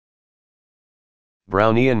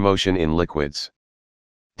Brownian motion in liquids.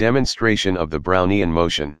 Demonstration of the Brownian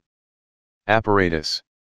motion. Apparatus.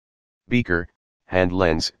 Beaker, hand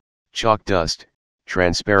lens, chalk dust,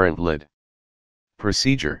 transparent lid.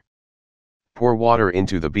 Procedure. Pour water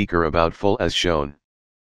into the beaker about full as shown.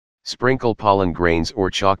 Sprinkle pollen grains or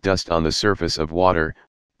chalk dust on the surface of water.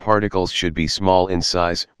 Particles should be small in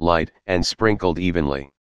size, light, and sprinkled evenly.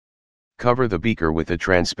 Cover the beaker with a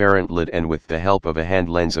transparent lid and with the help of a hand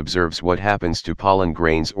lens observes what happens to pollen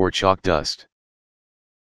grains or chalk dust.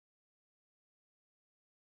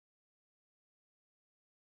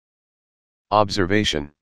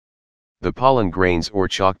 Observation. The pollen grains or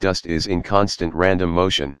chalk dust is in constant random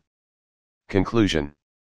motion. Conclusion.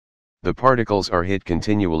 The particles are hit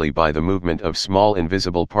continually by the movement of small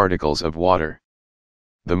invisible particles of water.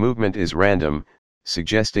 The movement is random,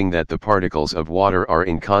 suggesting that the particles of water are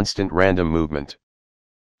in constant random movement.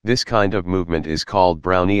 This kind of movement is called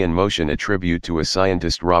Brownian motion, a tribute to a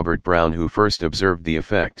scientist Robert Brown who first observed the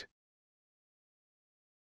effect.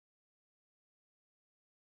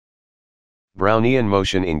 Brownian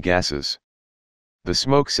motion in gases. The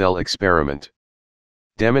smoke cell experiment.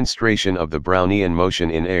 Demonstration of the Brownian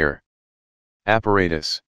motion in air.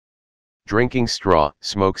 Apparatus. Drinking straw,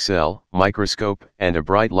 smoke cell, microscope, and a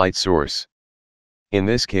bright light source. In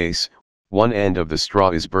this case, one end of the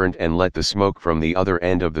straw is burned and let the smoke from the other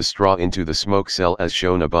end of the straw into the smoke cell as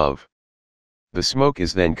shown above. The smoke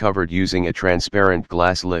is then covered using a transparent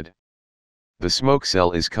glass lid. The smoke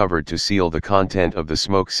cell is covered to seal the content of the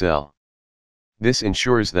smoke cell. This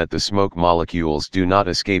ensures that the smoke molecules do not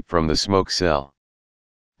escape from the smoke cell.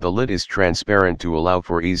 The lid is transparent to allow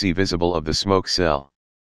for easy visible of the smoke cell.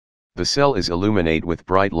 The cell is illuminate with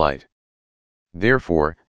bright light.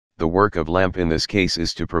 Therefore, the work of lamp in this case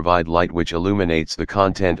is to provide light which illuminates the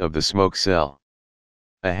content of the smoke cell.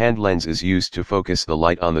 A hand lens is used to focus the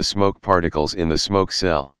light on the smoke particles in the smoke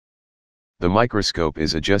cell. The microscope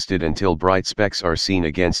is adjusted until bright specks are seen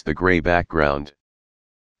against the gray background.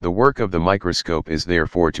 The work of the microscope is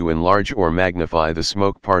therefore to enlarge or magnify the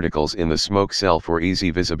smoke particles in the smoke cell for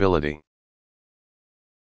easy visibility.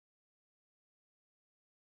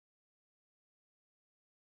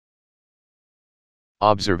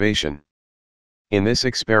 Observation. In this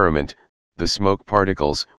experiment, the smoke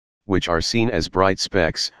particles, which are seen as bright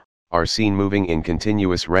specks, are seen moving in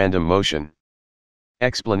continuous random motion.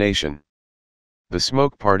 Explanation. The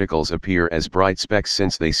smoke particles appear as bright specks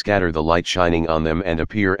since they scatter the light shining on them and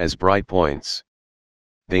appear as bright points.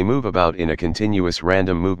 They move about in a continuous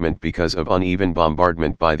random movement because of uneven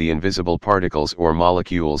bombardment by the invisible particles or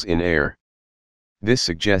molecules in air. This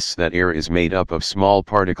suggests that air is made up of small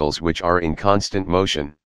particles which are in constant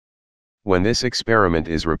motion. When this experiment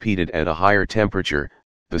is repeated at a higher temperature,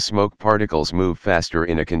 the smoke particles move faster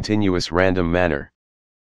in a continuous random manner.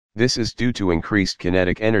 This is due to increased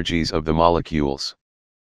kinetic energies of the molecules.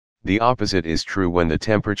 The opposite is true when the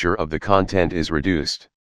temperature of the content is reduced.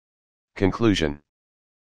 Conclusion.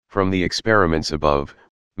 From the experiments above,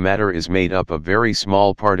 matter is made up of very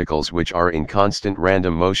small particles which are in constant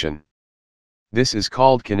random motion. This is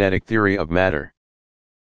called kinetic theory of matter.